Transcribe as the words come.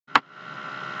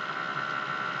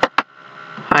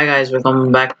Hi guys,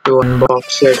 welcome back to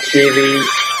Unboxer TV.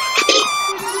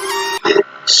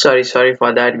 Sorry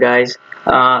for that, guys.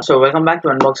 So welcome back to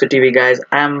Unboxer TV, guys.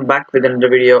 I am back with another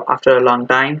video after a long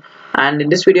time, and in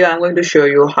this video I'm going to show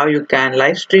you how you can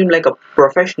live stream like a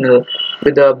professional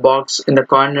with the box in the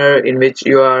corner in which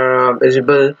you are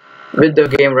visible with the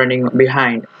game running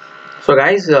behind. So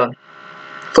guys,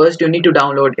 first you need to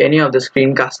download any of the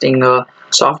screencasting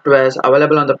softwares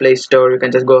available on the Play Store. You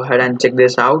can just go ahead and check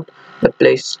this out, the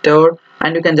Play Store,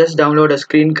 and you can just download a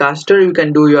screencaster. You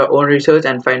can do your own research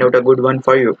and find out a good one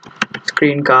for you.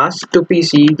 Screencast to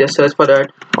PC, just search for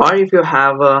that. Or if you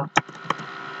have a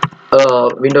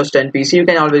Windows 10 PC, you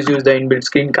can always use the inbuilt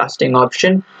screencasting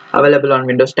option available on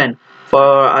Windows 10.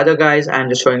 For other guys, I'm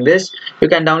just showing this. You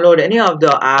can download any of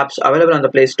the apps available on the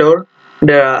Play Store.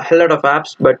 There are a hell lot of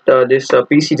apps, but this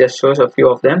PC just shows a few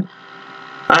of them.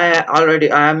 I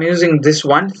am using this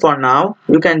one for now.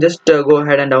 You can just go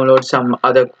ahead and download some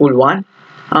other cool one.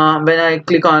 When I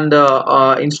click on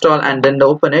the install and then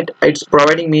open it, it's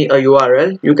providing me a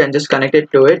URL. You can just connect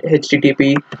it to it,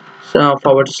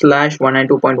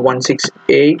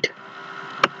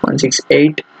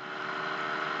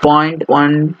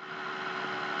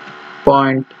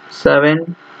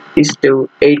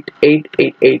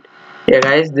 Yeah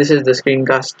guys, this is the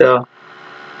screencast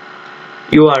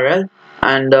URL,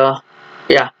 and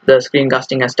yeah, the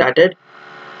screencasting has started,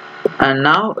 and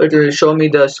now it will show me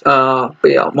the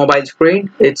mobile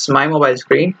screen. It's my mobile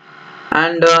screen,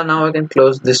 and now I can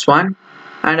close this one,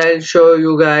 and I'll show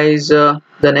you guys the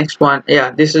next one.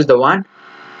 Yeah, this is the one.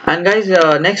 And guys,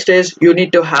 next is you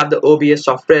need to have the OBS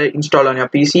software installed on your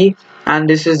PC, and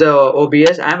this is the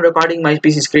OBS. I'm recording my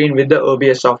PC screen with the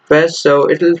OBS software, so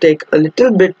it will take a little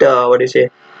bit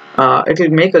it will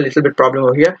make a little bit problem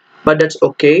over here, but that's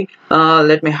okay.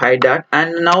 Let me hide that,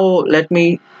 and now let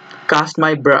me cast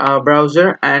my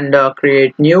browser and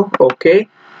create new. Okay,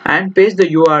 and paste the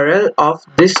URL of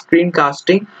this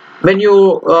screencasting. When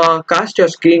you cast your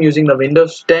screen using the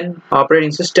Windows 10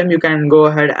 operating system, you can go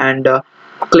ahead and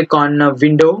click on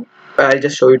window. I'll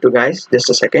just show you to guys, just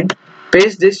a second.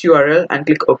 Paste this URL and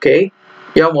click OK.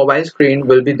 Your mobile screen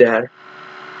will be there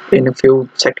in a few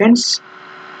seconds.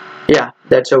 Yeah,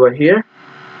 that's over here.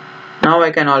 Now I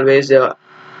can always do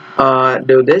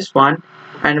this one,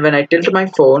 and when I tilt my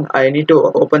phone, I need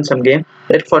to open some game.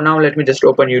 For now, let me just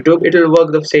open YouTube. It will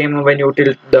work the same when you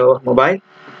tilt the mobile,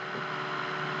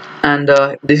 and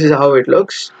this is how it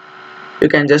looks. You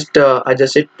can just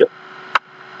adjust it,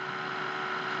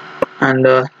 and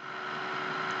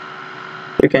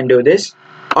you can do this.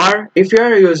 Or if you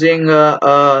are using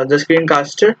the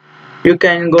screencaster, you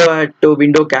can go ahead to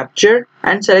window capture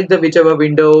and select the whichever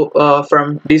window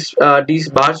from these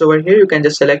bars over here. You can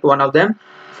just select one of them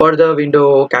for the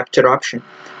window capture option.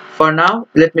 For now,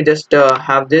 let me just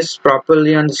have this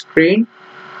properly on the screen.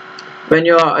 When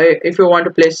you are, if you want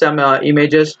to place some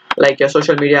images like your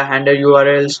social media handle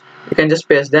URLs, you can just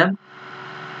paste them.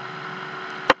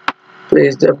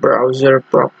 Place the browser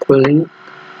properly,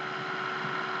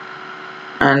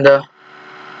 and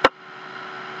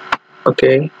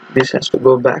okay, this has to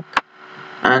go back,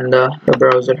 and the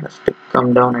browser has to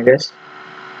come down, I guess.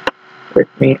 Let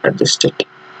me adjust it.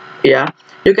 Yeah,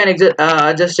 you can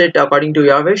adjust it according to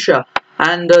your wish,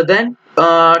 and then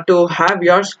to have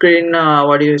your screen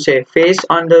face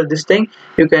under this thing,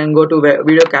 you can go to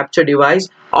video capture device,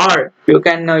 or you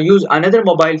can use another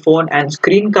mobile phone and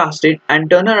screencast it and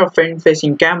turn on a front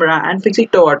facing camera and fix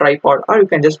it to a tripod, or you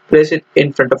can just place it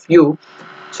in front of you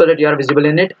so that you are visible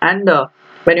in it. And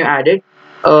when you add it,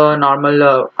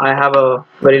 normal I have a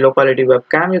very low quality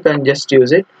webcam, you can just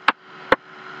use it.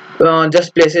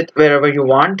 Just place it wherever you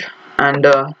want, and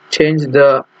change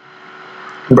the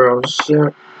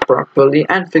browser properly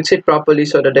and fix it properly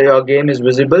so that your game is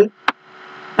visible.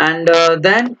 And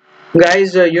then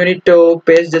guys, you need to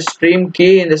paste the stream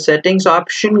key in the settings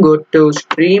option. Go to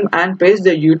stream and paste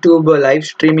the YouTube live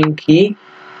streaming key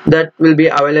that will be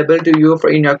available to you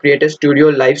in your Creator Studio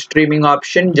live streaming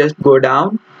option. Just go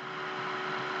down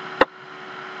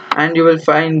and you will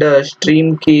find the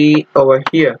stream key over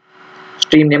here,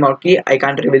 stream name or key. I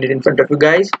can't reveal it in front of you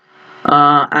guys,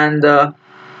 and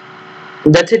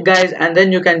that's it guys. And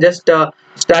then you can just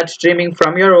start streaming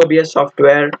from your OBS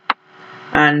software,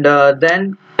 and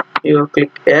then you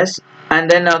click yes, and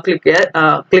then click yes,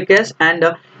 and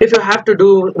if you have to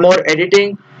do more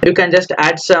editing, you can just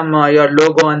add some your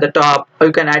logo on the top, or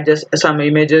you can add just some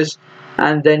images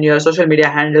and then your social media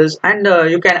handles, and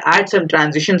you can add some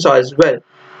transitions as well.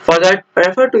 For that,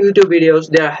 refer to YouTube videos.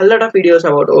 There are a hell lot of videos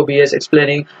about OBS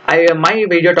explaining. My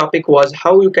video topic was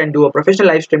how you can do a professional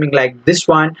live streaming like this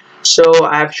one, so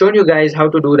I have shown you guys how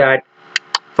to do that.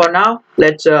 for now,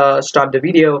 let's stop the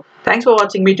video. Thanks for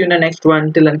watching. Meet you in the next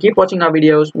one. Till then, keep watching our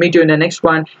videos. Meet you in the next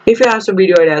one. If you have some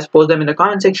video ideas, post them in the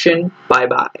comment section. Bye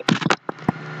bye.